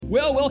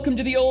Well, welcome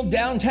to the old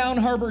Downtown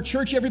Harbor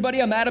Church, everybody.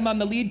 I'm Adam. I'm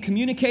the lead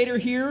communicator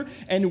here,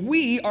 and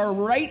we are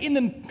right in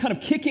the kind of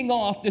kicking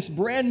off this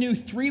brand new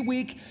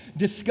 3-week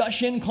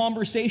discussion,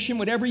 conversation,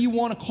 whatever you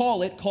want to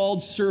call it,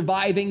 called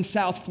Surviving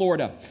South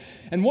Florida.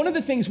 And one of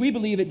the things we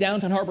believe at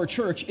Downtown Harbor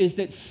Church is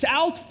that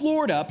South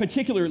Florida,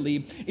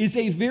 particularly, is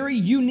a very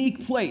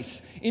unique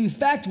place. In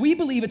fact, we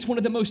believe it's one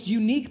of the most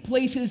unique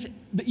places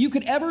that you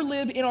could ever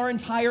live in our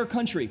entire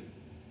country.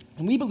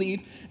 And we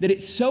believe that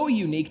it's so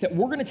unique that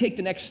we're going to take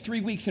the next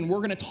 3 weeks and we're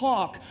going to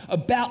talk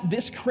about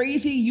this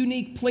crazy,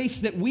 unique place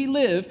that we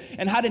live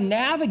and how to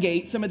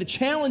navigate some of the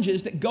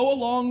challenges that go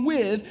along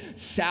with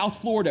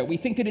South Florida. We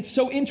think that it's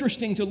so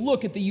interesting to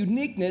look at the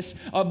uniqueness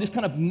of this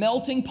kind of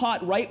melting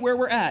pot right where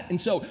we're at. And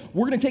so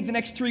we're going to take the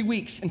next 3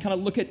 weeks and kind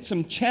of look at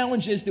some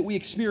challenges that we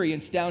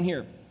experience down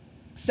here.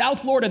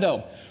 South Florida,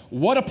 though,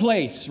 what a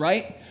place,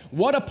 right?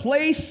 What a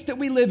place that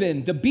we live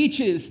in. The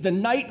beaches, the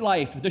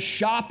nightlife, the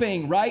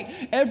shopping, right?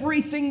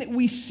 Everything that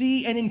we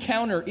see and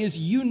encounter is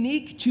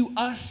unique to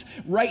us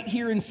right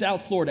here in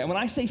South Florida. And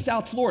when I say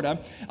South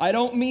Florida, I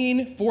don't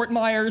mean Fort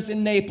Myers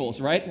and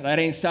Naples, right? That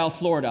ain't South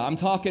Florida. I'm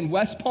talking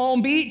West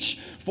Palm Beach,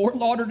 Fort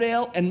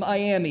Lauderdale, and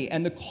Miami.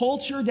 And the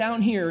culture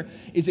down here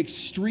is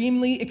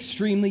extremely,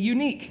 extremely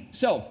unique.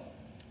 So,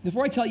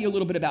 before I tell you a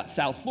little bit about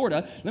South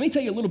Florida, let me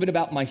tell you a little bit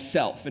about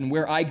myself and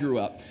where I grew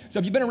up. So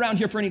if you've been around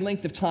here for any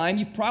length of time,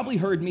 you've probably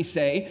heard me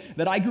say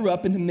that I grew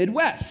up in the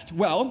Midwest.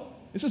 Well,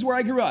 this is where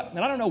I grew up.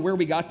 And I don't know where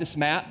we got this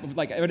map,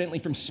 like evidently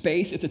from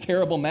space. It's a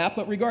terrible map,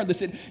 but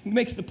regardless, it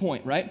makes the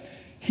point, right?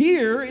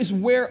 Here is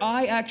where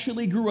I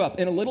actually grew up,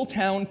 in a little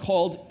town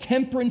called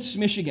Temperance,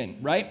 Michigan,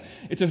 right?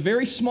 It's a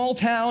very small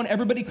town.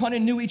 Everybody kind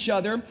of knew each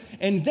other.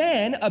 And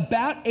then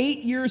about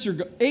 8 years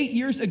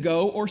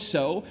ago or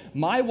so,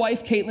 my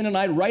wife, Caitlin, and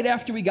I, right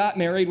after we got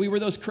married, we were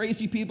those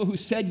crazy people who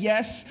said,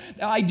 yes,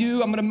 I do,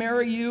 I'm going to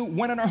marry you,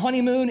 went on our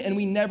honeymoon, and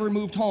we never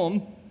moved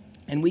home.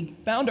 And we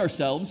found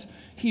ourselves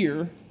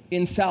here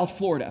in South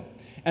Florida.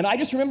 And I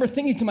just remember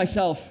thinking to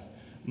myself,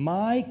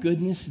 my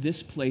goodness,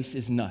 this place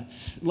is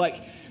nuts.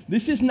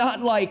 This is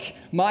not like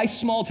my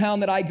small town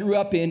that I grew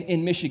up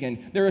in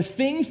Michigan. There are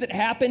things that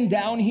happen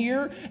down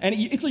here, and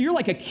you're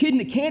like a kid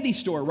in a candy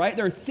store, right?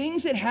 There are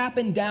things that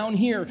happen down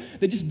here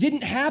that just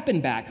didn't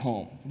happen back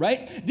home,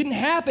 right? Didn't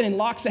happen in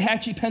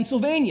Loxahatchee,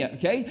 Pennsylvania,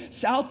 okay?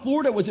 South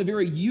Florida was a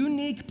very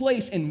unique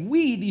place, and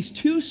we, these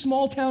two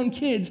small town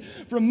kids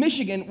from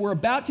Michigan, were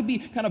about to be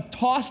kind of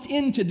tossed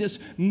into this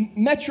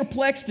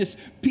metroplex, this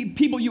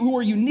people who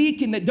are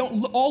unique and that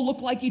don't all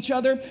look like each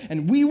other,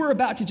 and we were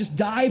about to just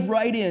dive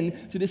right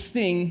in to this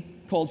thing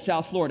called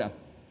South Florida.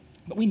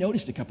 But we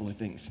noticed a couple of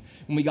things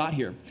when we got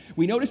here.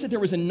 We noticed that there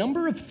was a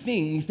number of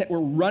things that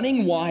were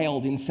running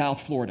wild in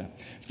South Florida,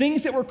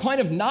 things that were kind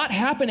of not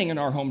happening in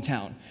our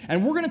hometown.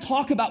 And we're going to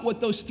talk about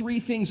what those 3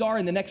 things are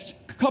in the next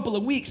couple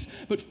of weeks.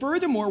 But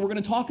furthermore, we're going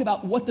to talk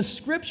about what the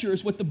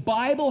scriptures, what the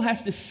Bible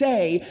has to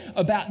say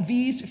about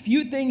these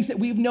few things that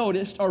we've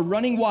noticed are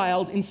running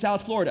wild in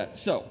South Florida.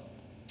 So,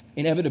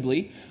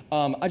 inevitably,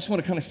 I just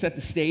want to kind of set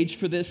the stage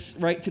for this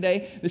right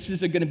today. This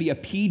is going to be a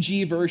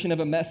PG version of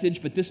a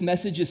message, but this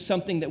message is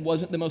something that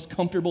wasn't the most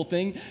comfortable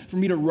thing for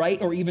me to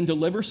write or even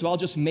deliver, so I'll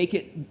just make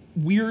it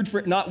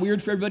not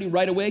weird for everybody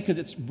right away, because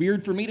it's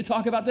weird for me to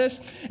talk about this.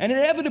 And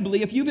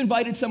inevitably, if you've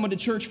invited someone to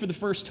church for the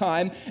first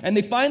time and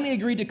they finally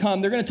agreed to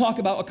come, they're going to talk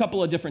about a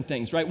couple of different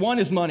things, right? One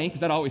is money,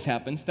 because that always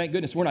happens. Thank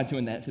goodness we're not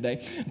doing that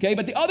today. Okay,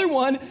 but the other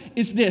one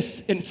is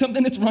this, and it's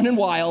something that's running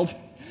wild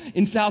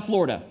in South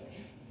Florida.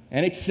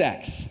 And it's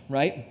sex,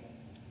 right?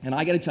 And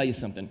I got to tell you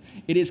something.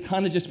 It is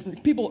kind of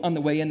just, people on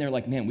the way in, they're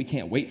like, man, we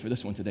can't wait for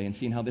this one today and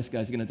seeing how this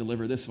guy's going to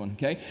deliver this one,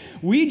 okay?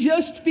 We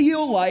just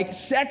feel like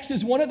sex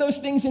is one of those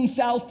things in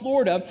South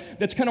Florida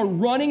that's kind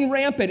of running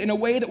rampant in a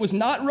way that was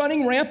not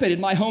running rampant in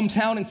my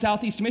hometown in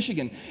Southeast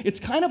Michigan. It's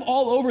kind of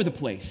all over the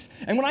place.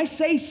 And when I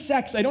say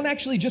sex, I don't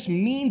actually just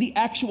mean the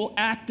actual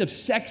act of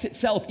sex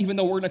itself, even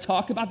though we're going to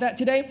talk about that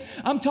today.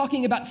 I'm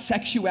talking about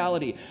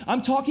sexuality.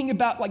 I'm talking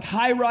about like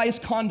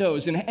high-rise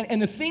condos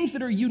and the things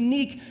that are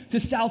unique to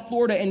South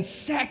Florida. And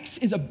sex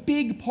is a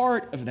big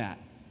part of that.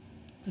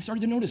 I started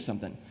to notice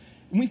something.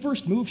 When we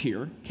first moved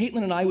here,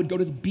 Caitlin and I would go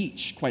to the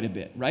beach quite a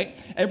bit, right?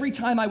 Every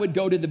time I would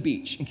go to the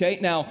beach, okay?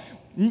 Now,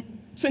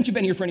 since you've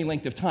been here for any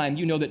length of time,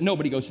 you know that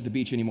nobody goes to the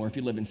beach anymore if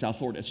you live in South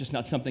Florida. It's just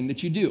not something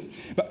that you do.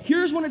 But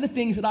here's one of the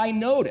things that I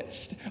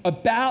noticed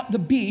about the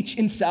beach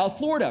in South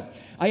Florida.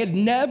 I had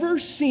never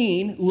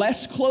seen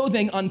less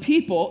clothing on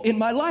people in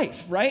my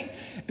life, right?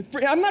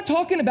 I'm not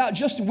talking about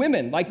just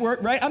women,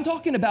 right? I'm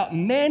talking about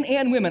men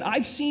and women.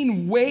 I've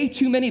seen way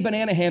too many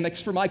banana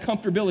hammocks for my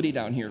comfortability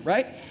down here,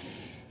 right?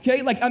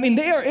 Okay,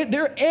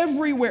 they're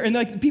everywhere,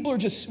 and people are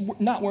just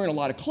not wearing a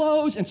lot of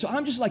clothes, and so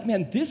I'm just like,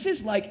 man, this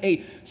is like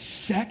a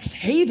sex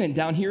haven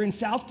down here in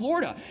South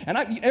Florida.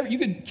 And you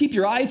could keep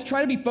your eyes,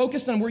 try to be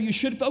focused on where you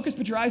should focus,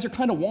 but your eyes are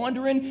kind of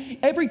wandering.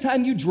 Every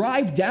time you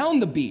drive down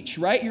the beach,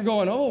 right, you're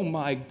going, oh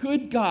my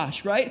good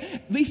gosh, right?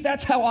 At least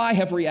that's how I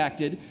have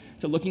reacted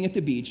to looking at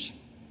the beach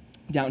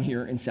down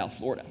here in South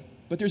Florida.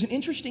 but there's an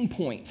interesting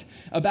point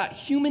about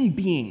human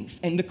beings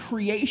and the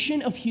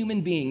creation of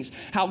human beings,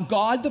 how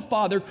God the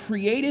Father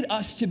created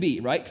us to be,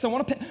 right? Because I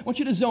want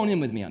you to zone in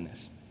with me on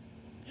this.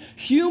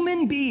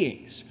 Human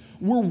beings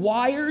were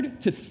wired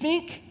to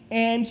think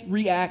and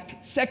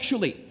react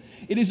sexually.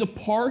 It is a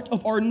part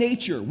of our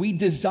nature. We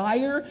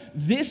desire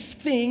this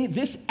thing,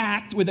 this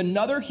act with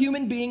another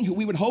human being who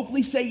we would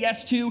hopefully say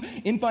yes to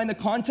in the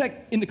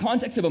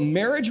context of a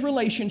marriage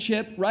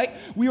relationship, right?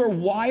 We are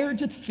wired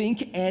to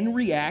think and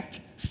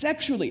react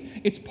sexually.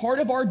 It's part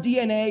of our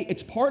DNA.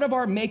 It's part of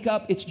our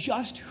makeup. It's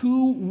just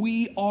who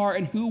we are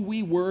and who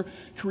we were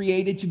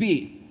created to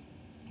be.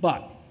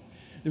 But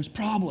there's a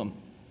problem,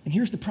 and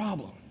here's the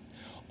problem.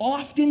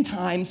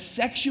 Oftentimes,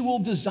 sexual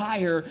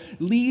desire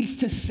leads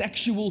to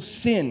sexual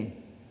sin.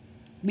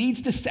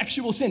 Things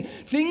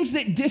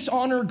that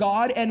dishonor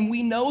God and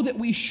we know that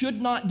we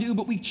should not do,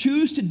 but we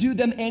choose to do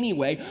them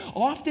anyway.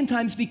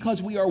 Oftentimes,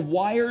 because we are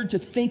wired to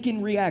think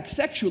and react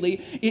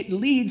sexually, it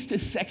leads to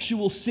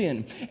sexual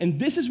sin. And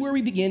this is where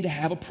we begin to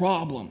have a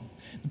problem.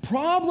 The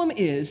problem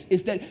is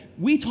that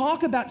we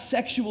talk about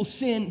sexual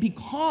sin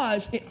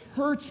because it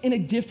hurts in a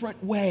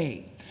different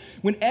way.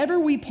 Whenever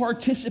we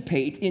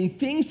participate in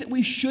things that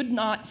we should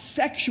not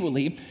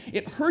sexually,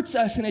 it hurts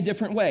us in a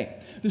different way.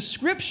 The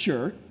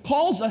scripture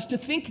calls us to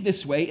think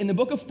this way in the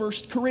book of 1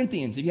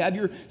 Corinthians. If you have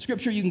your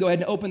scripture, you can go ahead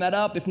and open that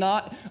up. If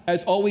not,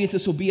 as always,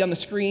 this will be on the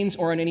screens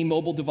or on any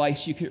mobile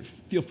device you can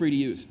feel free to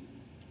use.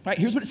 All right,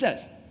 here's what it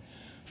says.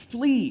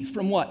 Flee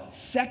from what?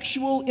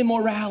 Sexual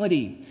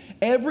immorality.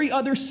 Every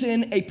other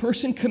sin a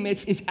person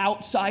commits is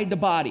outside the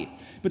body.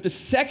 But the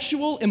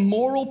sexual,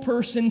 immoral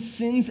person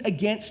sins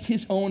against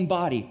his own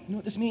body. You know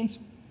what this means?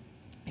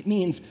 It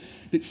means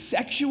that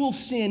sexual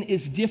sin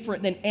is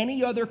different than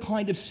any other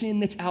kind of sin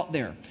that's out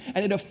there.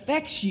 And it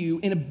affects you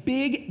in a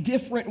big,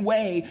 different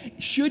way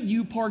should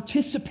you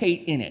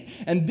participate in it.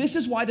 And this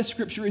is why the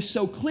scripture is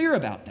so clear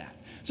about that.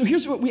 So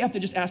here's what we have to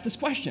just ask this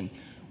question.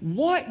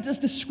 What does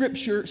the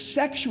scripture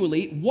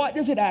sexually, what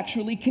does it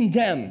actually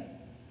condemn?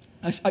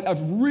 I've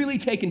really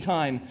taken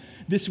time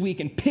this week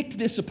and picked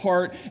this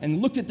apart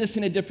and looked at this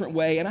in a different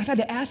way. And I've had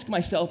to ask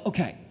myself,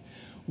 okay,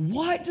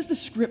 what does the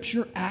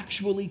scripture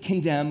actually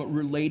condemn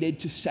related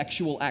to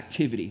sexual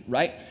activity,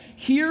 right?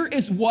 Here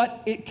is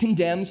what it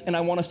condemns, and I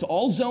want us to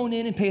all zone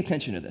in and pay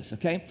attention to this,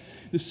 okay?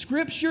 The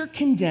scripture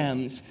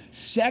condemns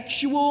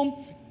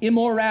sexual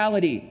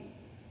immorality,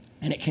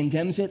 and it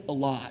condemns it a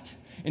lot.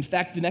 In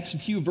fact, the next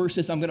few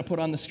verses I'm going to put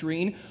on the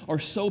screen are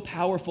so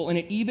powerful, and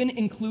it even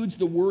includes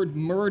the word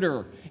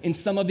murder in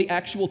some of the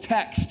actual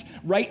text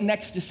right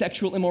next to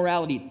sexual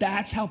immorality.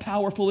 That's how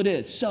powerful it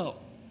is. So,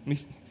 let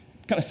me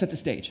kind of set the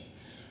stage.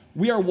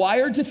 We are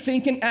wired to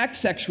think and act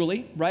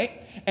sexually,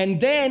 right?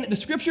 And then the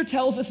scripture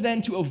tells us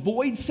then to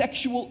avoid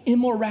sexual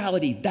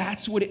immorality.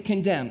 That's what it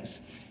condemns.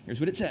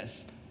 Here's what it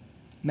says.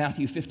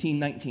 Matthew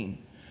 15:19.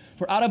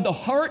 For out of the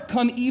heart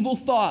come evil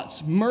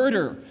thoughts,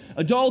 murder,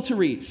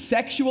 adultery,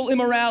 sexual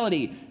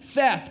immorality,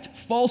 theft,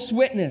 false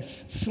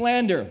witness,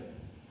 slander.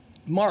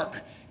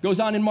 Mark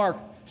goes on in Mark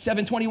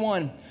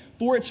 7:21.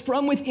 For it's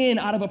from within,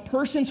 out of a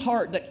person's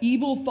heart, that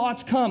evil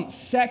thoughts come,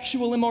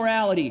 sexual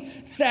immorality,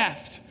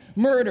 theft,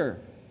 murder.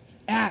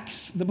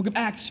 The book of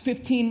Acts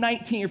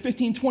 15:19 or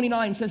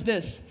 15:29 says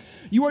this.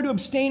 You are to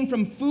abstain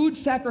from food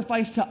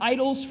sacrificed to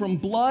idols, from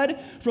blood,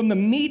 from the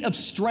meat of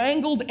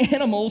strangled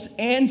animals,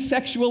 and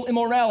sexual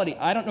immorality.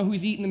 I don't know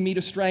who's eating the meat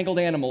of strangled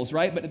animals,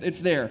 right? But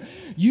it's there.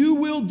 You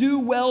will do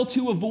well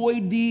to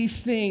avoid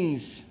these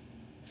things.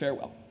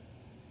 Farewell.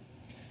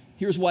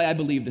 Here's why I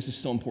believe this is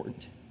so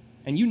important.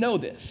 And you know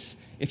this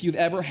if you've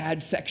ever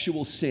had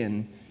sexual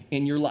sin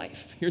in your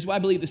life. Here's why I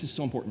believe this is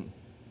so important.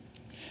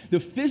 The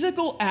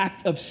physical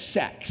act of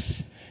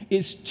sex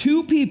is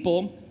two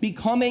people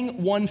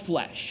becoming one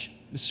flesh.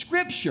 The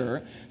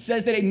scripture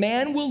says that a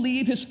man will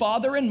leave his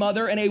father and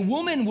mother, and a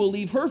woman will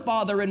leave her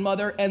father and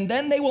mother, and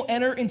then they will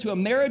enter into a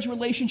marriage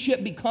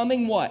relationship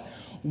becoming what?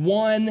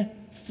 One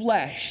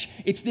flesh.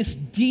 It's this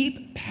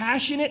deep,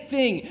 passionate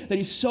thing that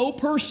is so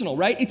personal,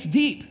 right? It's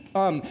deep.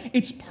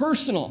 It's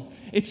personal.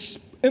 It's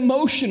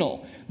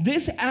emotional.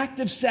 This act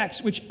of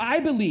sex, which I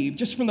believe,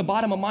 just from the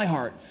bottom of my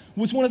heart,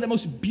 was one of the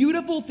most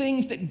beautiful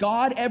things that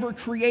God ever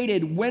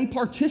created when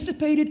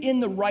participated in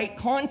the right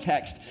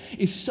context,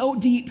 is so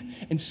deep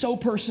and so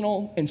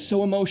personal and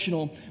so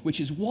emotional, which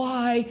is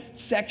why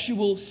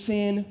sexual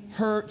sin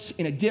hurts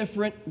in a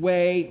different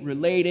way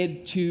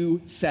related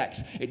to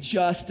sex. It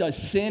just does.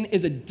 Sin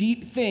is a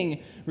deep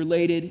thing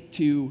related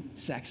to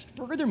sex.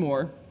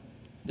 Furthermore,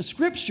 the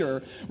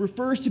scripture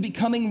refers to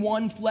becoming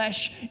one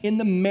flesh in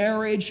the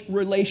marriage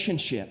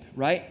relationship,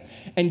 right?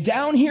 And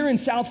down here in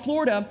South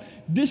Florida,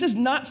 this is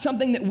not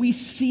something that we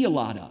see a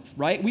lot of,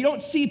 right? We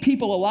don't see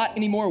people a lot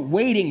anymore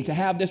waiting to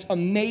have this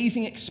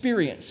amazing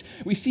experience.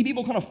 We see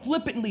people kind of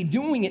flippantly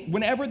doing it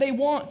whenever they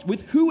want,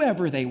 with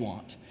whoever they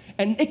want.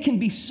 And it can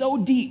be so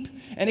deep,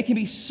 and it can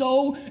be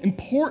so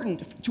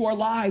important to our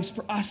lives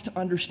for us to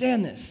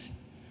understand this.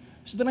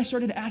 So then I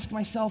started to ask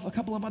myself a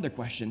couple of other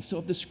questions. So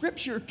if the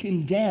scripture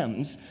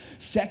condemns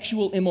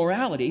sexual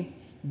immorality,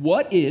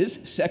 what is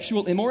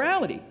sexual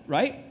immorality,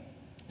 right?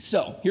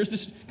 So here's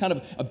this kind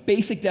of a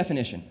basic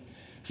definition.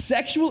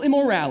 Sexual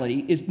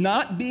immorality is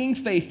not being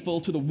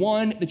faithful to the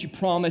one that you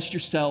promised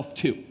yourself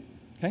to,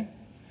 okay?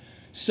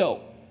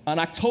 So on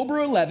October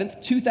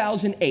 11th,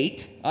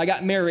 2008, I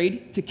got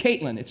married to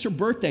Caitlin. It's her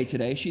birthday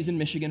today. She's in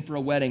Michigan for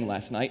a wedding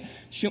last night.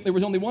 There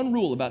was only one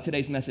rule about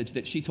today's message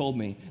that she told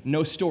me,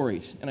 no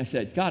stories. And I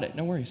said, got it,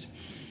 no worries.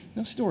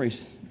 No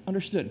stories,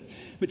 understood.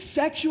 But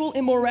sexual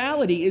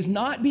immorality is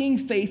not being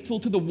faithful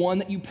to the one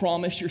that you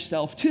promised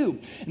yourself to.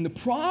 And the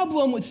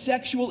problem with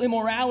sexual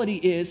immorality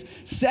is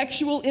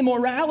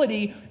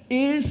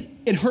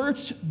it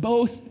hurts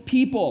both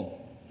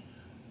people.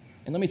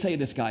 And let me tell you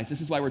this, guys, this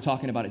is why we're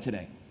talking about it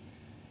today.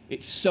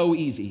 It's so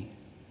easy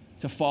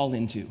to fall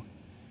into,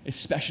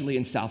 especially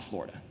in South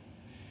Florida.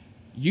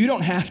 You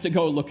don't have to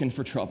go looking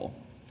for trouble.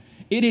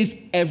 It is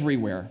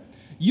everywhere.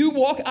 You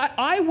walk,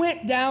 I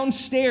went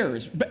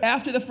downstairs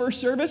after the first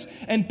service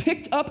and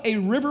picked up a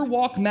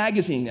Riverwalk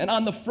magazine. And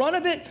on the front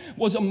of it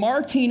was a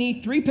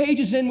martini. 3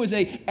 pages in was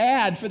an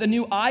ad for the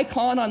new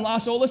Icon on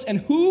Las Olas.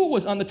 And who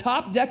was on the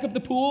top deck of the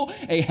pool?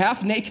 A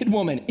half-naked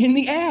woman in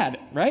the ad,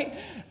 right?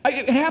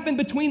 It happened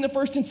between the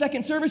first and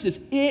second services.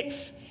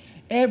 It's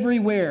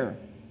everywhere.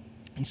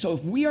 And so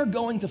if we are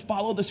going to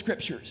follow the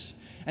scriptures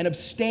and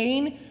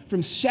abstain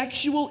from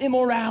sexual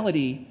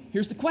immorality,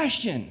 here's the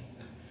question.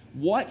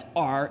 What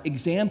are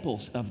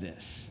examples of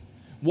this?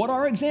 What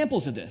are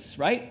examples of this,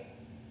 right?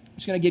 I'm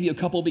just going to give you a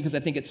couple because I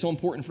think it's so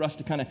important for us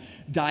to kind of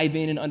dive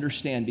in and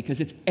understand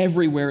because it's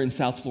everywhere in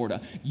South Florida.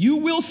 You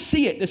will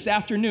see it this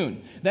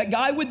afternoon. That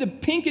guy with the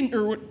pink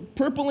or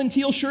purple and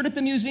teal shirt at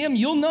the museum,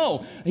 you'll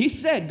know. He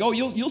said, go,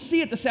 you'll see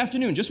it this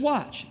afternoon. Just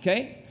watch,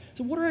 okay?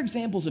 So what are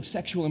examples of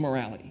sexual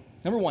immorality?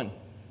 Number one,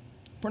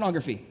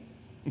 pornography,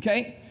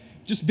 okay?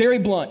 Just very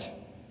blunt.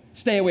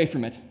 Stay away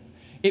from it.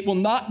 It will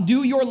not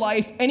do your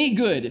life any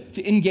good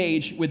to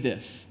engage with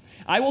this.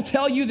 I will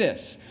tell you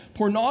this.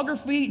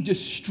 Pornography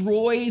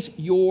destroys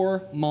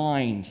your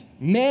mind.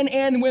 Men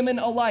and women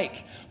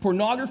alike.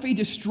 Pornography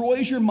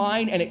destroys your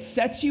mind and it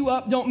sets you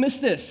up, don't miss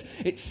this,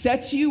 it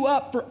sets you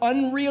up for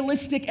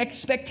unrealistic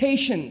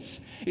expectations.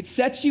 It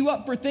sets you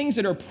up for things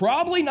that are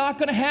probably not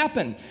going to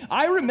happen.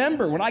 I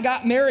remember when I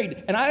got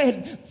married, and I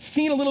had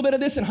seen a little bit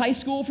of this in high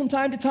school from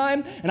time to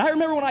time, and I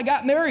remember when I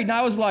got married, and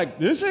I was like,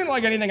 this ain't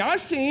like anything I've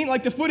seen,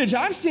 like the footage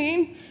I've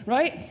seen,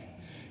 right?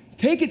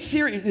 Take it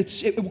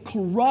serious. It will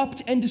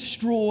corrupt and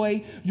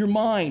destroy your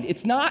mind.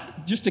 It's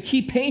not just to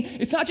keep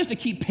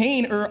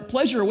pain or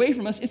pleasure away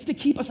from us. It's to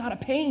keep us out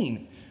of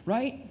pain,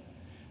 right?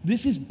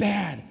 This is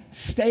bad.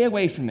 Stay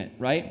away from it,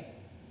 right?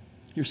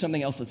 Here's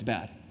something else that's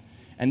bad.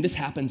 And this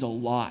happens a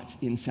lot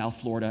in South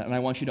Florida, and I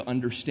want you to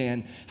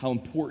understand how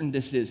important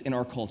this is in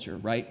our culture,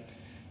 right?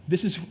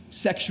 This is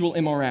sexual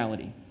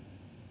immorality,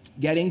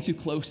 getting too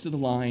close to the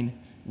line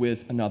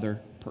with another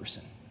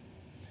person.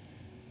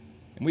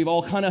 And we've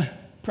all kind of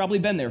probably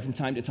been there from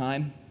time to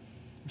time.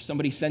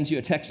 Somebody sends you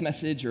a text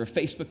message or a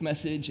Facebook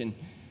message, and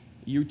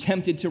you're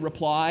tempted to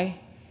reply,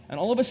 and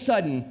all of a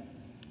sudden,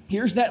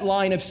 here's that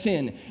line of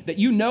sin that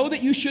you know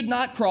that you should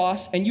not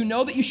cross, and you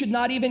know that you should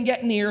not even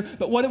get near,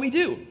 but what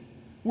do?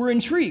 We're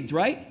intrigued,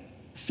 right?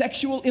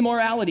 Sexual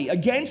immorality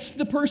against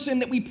the person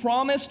that we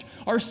promised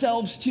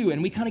ourselves to,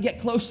 and we kind of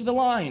get close to the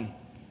line,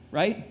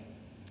 right?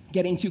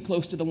 Getting too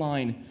close to the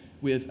line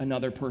with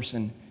another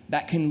person.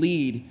 That can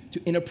lead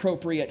to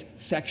inappropriate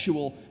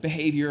sexual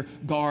behavior.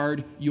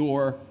 Guard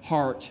your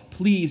heart.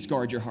 Please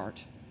guard your heart.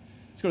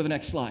 Let's go to the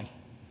next slide.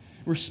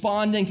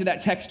 Responding to that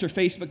text or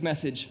Facebook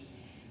message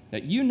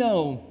that you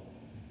know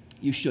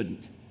you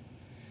shouldn't,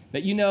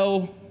 that you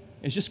know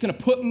is just going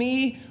to put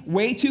me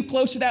way too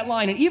close to that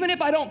line. And even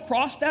if I don't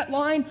cross that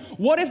line,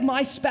 what if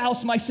my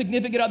spouse, my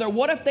significant other,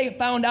 what if they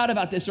found out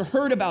about this or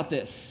heard about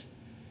this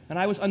and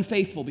I was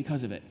unfaithful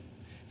because of it?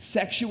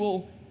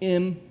 Sexual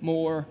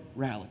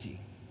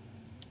immorality.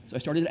 So I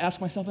started to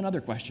ask myself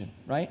another question,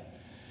 right?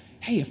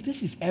 Hey, if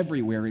this is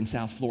everywhere in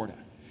South Florida,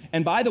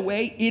 and by the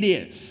way, it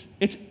is.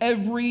 It's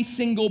every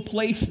single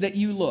place that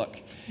you look.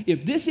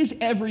 If this is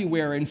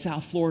everywhere in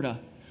South Florida,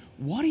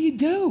 what do you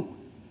do?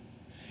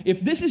 If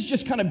this is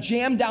just kind of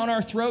jammed down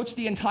our throats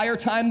the entire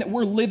time that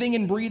we're living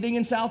and breathing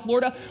in South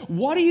Florida,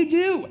 what do you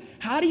do?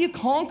 How do you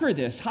conquer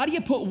this? How do you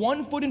put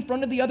one foot in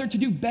front of the other to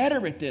do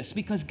better at this?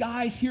 Because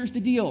guys, here's the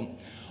deal.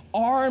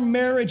 Our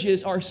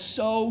marriages are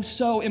so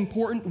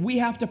important. We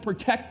have to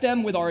protect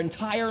them with our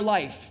entire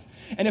life.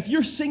 And if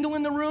you're single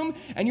in the room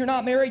and you're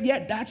not married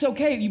yet, that's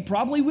okay. You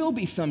probably will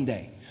be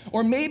someday.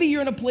 Or maybe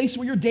you're in a place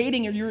where you're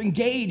dating or you're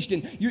engaged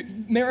and your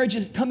marriage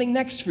is coming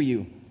next for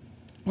you.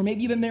 Or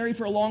maybe you've been married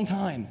for a long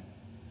time.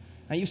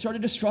 And you've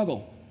started to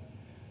struggle,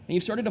 and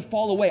you've started to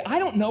fall away. I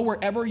don't know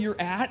wherever you're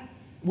at,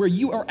 where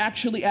you are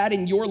actually at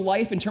in your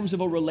life in terms of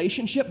a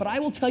relationship, but I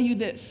will tell you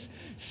this.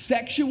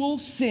 Sexual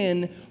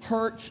sin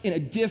hurts in a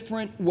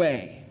different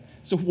way.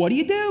 So what do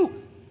you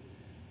do?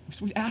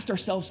 So we've asked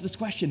ourselves this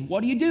question,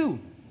 what do you do?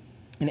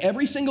 And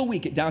every single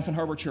week at Downtown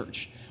Harbor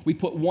Church, we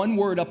put one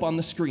word up on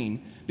the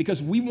screen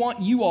because we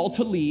want you all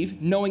to leave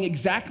knowing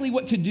exactly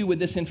what to do with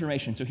this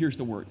information. So here's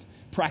the word,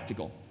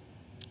 practical.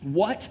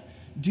 What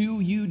do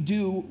you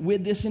do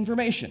with this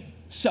information?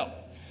 So,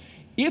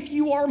 if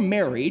you are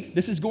married,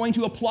 this is going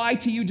to apply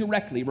to you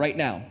directly right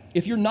now.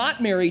 If you're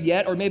not married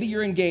yet, or maybe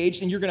you're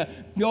engaged and you're going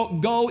to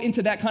go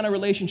into that kind of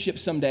relationship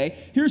someday,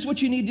 here's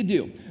what you need to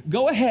do.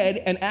 Go ahead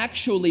and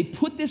actually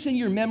put this in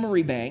your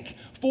memory bank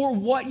for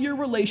what your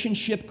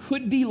relationship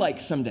could be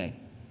like someday.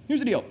 Here's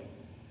the deal.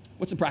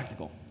 What's the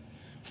practical?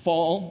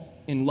 Fall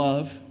in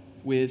love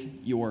with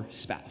your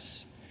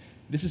spouse.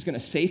 This is going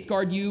to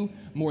safeguard you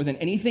more than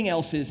anything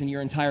else is in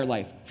your entire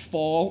life.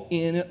 Fall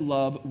in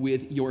love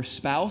with your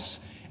spouse.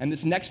 And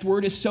this next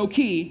word is so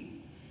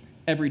key,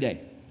 every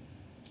day.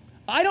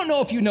 I don't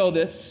know if you know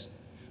this,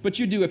 but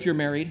you do if you're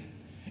married.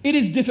 It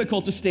is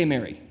difficult to stay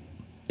married.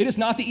 It is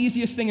not the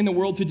easiest thing in the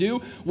world to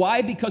do.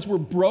 Why? Because we're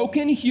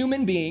broken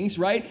human beings,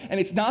 right? And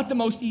it's not the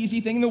most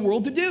easy thing in the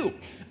world to do.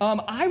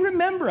 I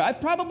remember,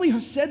 I've probably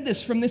said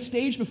this from this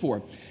stage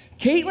before.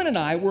 Caitlin and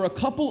I were a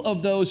couple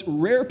of those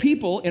rare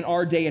people in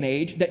our day and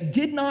age that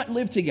did not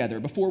live together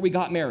before we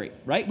got married,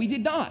 right? We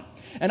did not.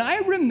 And I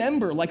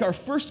remember, like, our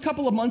first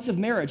couple of months of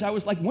marriage, I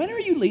was like, when are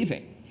you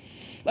leaving?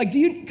 Like,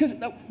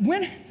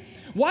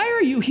 why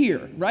are you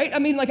here, right? I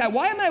mean, like,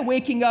 why am I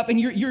waking up and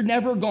you're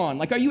never gone?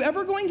 Like, are you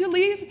ever going to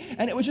leave?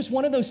 And it was just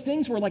one of those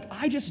things where, like,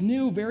 I just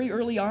knew very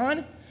early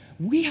on,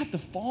 we have to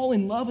fall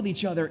in love with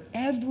each other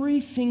every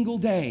single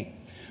day.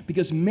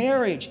 Because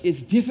marriage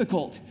is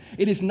difficult.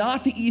 It is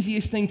not the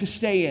easiest thing to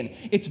stay in.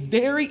 It's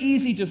very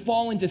easy to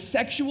fall into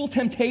sexual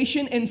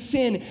temptation and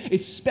sin,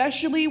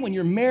 especially when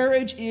your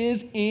marriage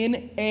is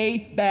in a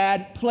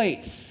bad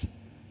place.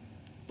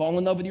 Fall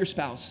in love with your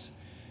spouse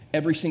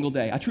every single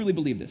day. I truly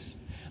believe this.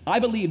 I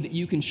believe that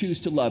you can choose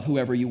to love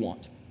whoever you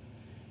want.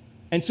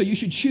 And so you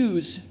should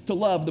choose to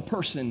love the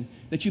person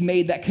that you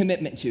made that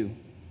commitment to,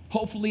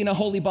 hopefully in a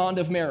holy bond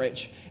of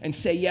marriage, and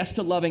say yes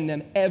to loving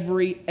them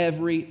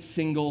every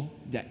single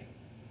day,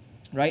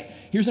 right?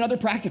 Here's another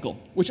practical,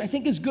 which I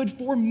think is good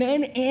for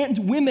men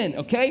and women,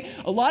 okay?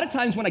 A lot of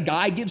times when a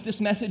guy gives this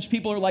message,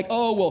 people are like,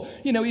 oh, well,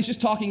 he's just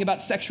talking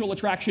about sexual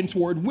attraction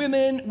toward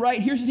women, right?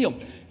 Here's the deal.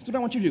 Here's what I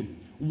want you to do.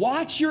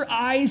 Watch your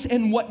eyes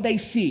and what they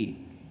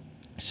see.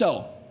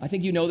 So, I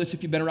think you know this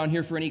if you've been around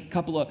here for any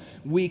couple of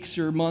weeks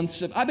or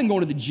months. I've been going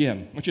to the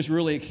gym, which is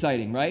really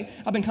exciting, right?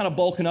 I've been kind of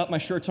bulking up. My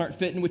shirts aren't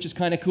fitting, which is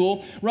kind of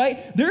cool,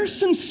 right? There's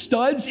some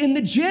studs in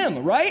the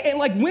gym, right? And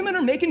like women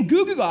are making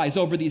goo-goo eyes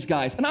over these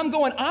guys. And I'm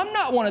going, I'm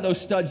not one of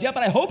those studs yet,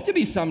 but I hope to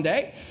be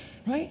someday,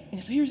 right?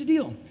 And so here's the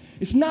deal.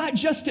 It's not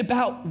just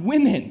about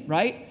women,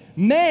 right?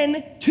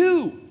 Men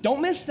too.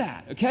 Don't miss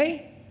that,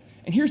 okay?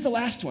 And here's the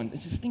last one.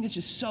 This thing is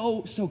just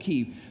so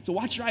key. So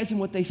watch your eyes and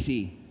what they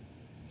see.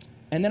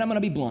 And then I'm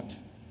going to be blunt.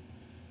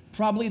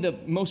 Probably the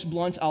most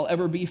blunt I'll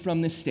ever be from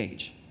this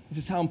stage.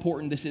 This is how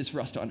important this is for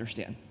us to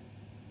understand.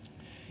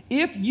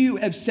 If you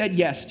have said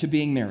yes to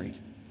being married,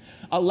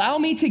 allow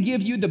me to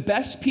give you the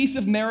best piece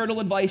of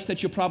marital advice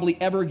that you'll probably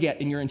ever get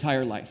in your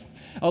entire life.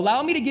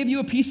 Allow me to give you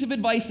a piece of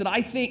advice that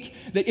I think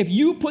that if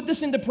you put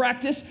this into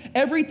practice,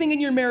 everything in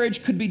your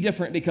marriage could be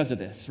different because of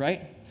this,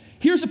 right?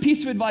 Here's a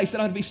piece of advice that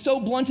I'm going to be so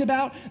blunt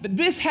about, that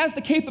this has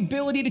the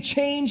capability to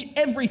change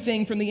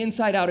everything from the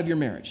inside out of your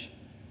marriage.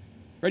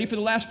 Ready for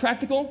the last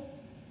practical?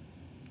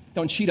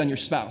 Don't cheat on your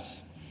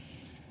spouse.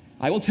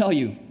 I will tell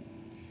you,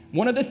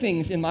 one of the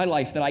things in my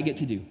life that I get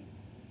to do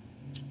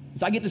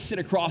is I get to sit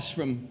across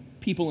from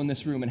people in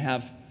this room and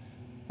have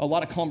a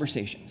lot of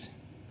conversations.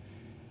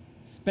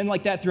 It's been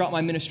like that throughout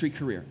my ministry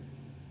career.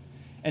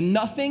 And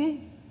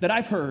nothing that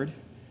I've heard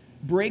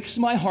breaks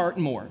my heart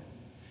more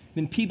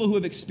than people who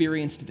have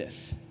experienced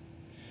this,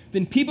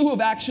 than people who have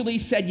actually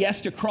said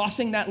yes to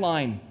crossing that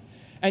line,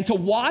 and to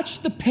watch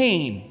the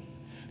pain,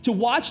 to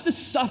watch the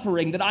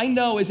suffering that I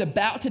know is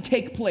about to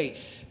take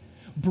place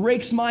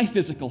breaks my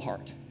physical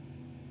heart.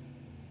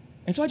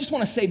 And so I just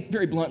want to say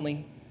very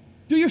bluntly,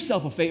 do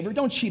yourself a favor,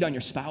 don't cheat on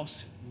your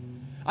spouse.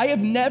 I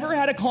have never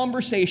had a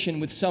conversation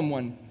with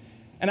someone,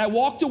 and I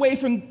walked away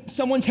from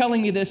someone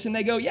telling me this, and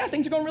they go, yeah,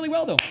 things are going really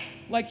well, though.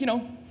 Like,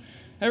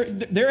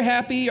 they're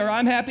happy, or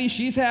I'm happy,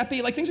 she's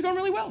happy, like things are going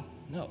really well.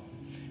 No,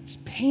 it's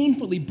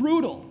painfully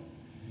brutal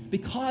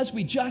because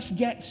we just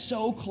get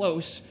so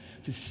close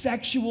to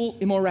sexual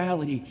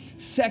immorality,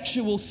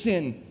 sexual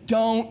sin.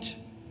 Don't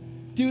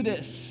do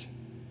this.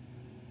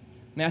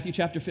 Matthew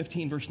chapter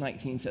 15, verse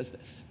 19 says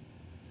this.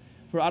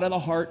 For out of the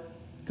heart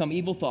come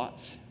evil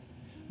thoughts,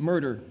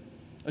 murder,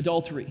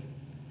 adultery,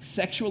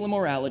 sexual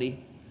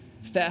immorality,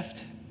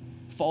 theft,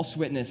 false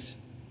witness,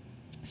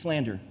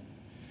 slander.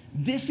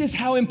 This is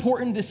how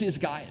important this is,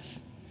 guys.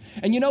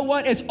 And you know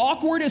what? As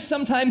awkward as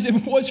sometimes it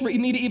was for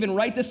me to even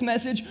write this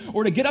message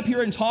or to get up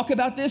here and talk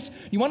about this,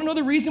 you want to know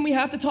the reason we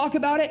have to talk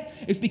about it?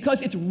 It's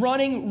because it's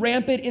running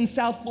rampant in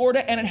South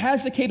Florida, and it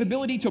has the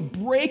capability to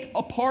break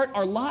apart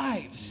our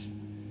lives.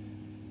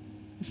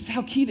 This is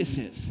how key this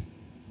is.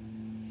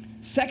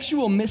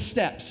 Sexual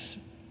missteps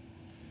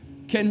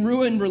can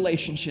ruin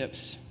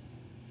relationships,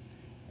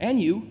 and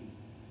you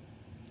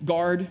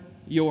guard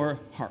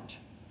your heart.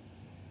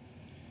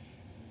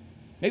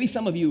 Maybe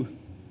some of you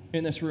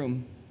in this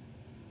room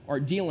are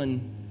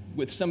dealing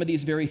with some of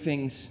these very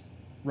things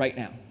right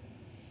now.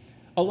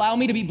 Allow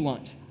me to be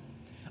blunt.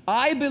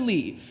 I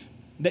believe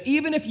that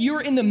even if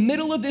you're in the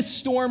middle of this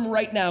storm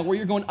right now where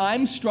you're going,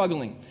 I'm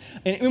struggling,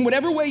 and in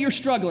whatever way you're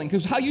struggling,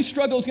 because how you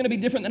struggle is going to be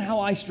different than how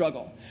I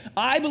struggle.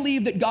 I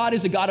believe that God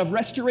is a God of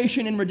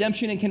restoration and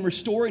redemption and can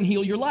restore and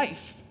heal your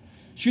life.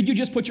 Should you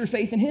just put your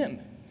faith in him?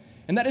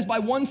 And that is by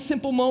one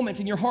simple moment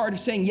in your heart of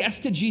saying yes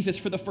to Jesus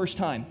for the first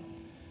time.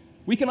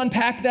 We can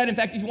unpack that. In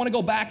fact, if you want to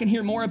go back and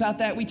hear more about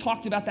that, we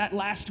talked about that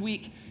last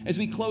week as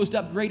we closed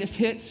up Greatest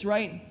Hits,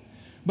 right?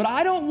 But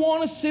I don't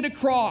want to sit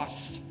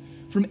across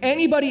from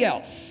anybody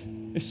else,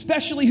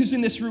 especially who's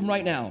in this room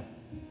right now,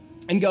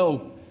 and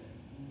go,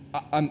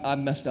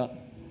 I'm messed up.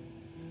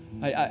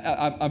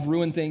 I've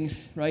ruined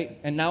things, right?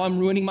 And now I'm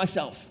ruining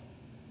myself.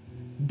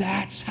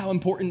 That's how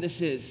important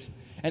this is.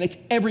 And it's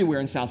everywhere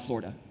in South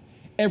Florida.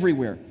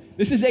 Everywhere.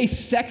 This is a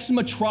sex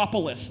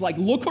metropolis. Like,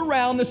 look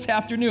around this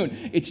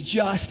afternoon. It's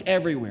just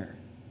everywhere.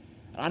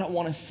 I don't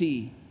want to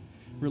see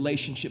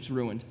relationships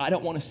ruined. I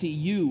don't want to see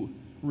you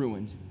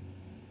ruined.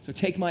 So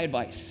take my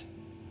advice.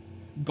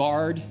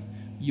 Guard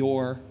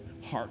your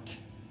heart.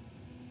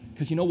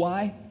 Because you know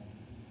why?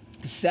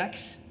 Because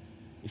sex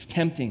is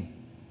tempting.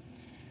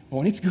 But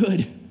when it's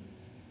good,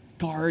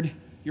 guard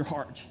your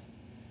heart.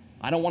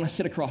 I don't want to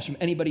sit across from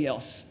anybody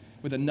else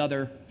with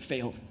another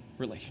failed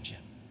relationship,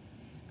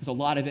 because a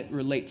lot of it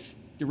relates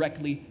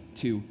directly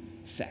to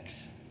sex.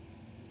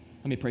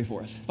 Let me pray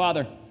for us.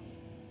 Father,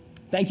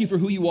 thank you for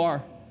who you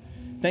are.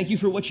 Thank you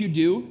for what you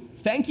do.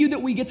 Thank you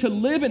that we get to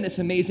live in this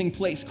amazing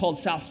place called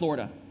South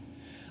Florida.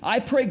 I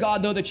pray,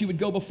 God, though, that you would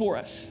go before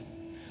us.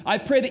 I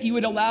pray that you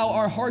would allow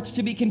our hearts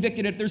to be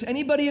convicted. If there's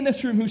anybody in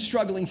this room who's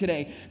struggling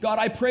today, God,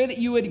 I pray that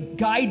you would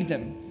guide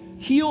them,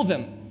 heal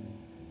them,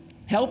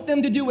 help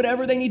them to do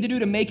whatever they need to do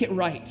to make it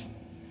right.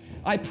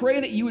 I pray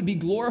that you would be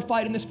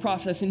glorified in this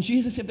process. And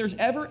Jesus, if there's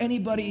ever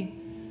anybody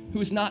who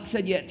has not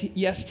said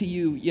yes to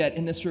you yet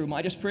in this room,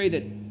 I just pray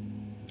that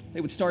they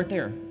would start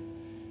there.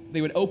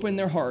 They would open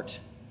their heart,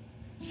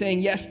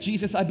 saying, yes,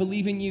 Jesus, I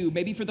believe in you,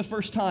 maybe for the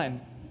first time,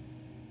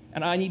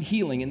 and I need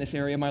healing in this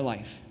area of my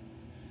life.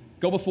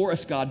 Go before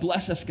us, God.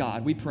 Bless us,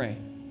 God, we pray.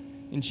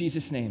 In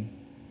Jesus' name,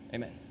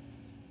 amen.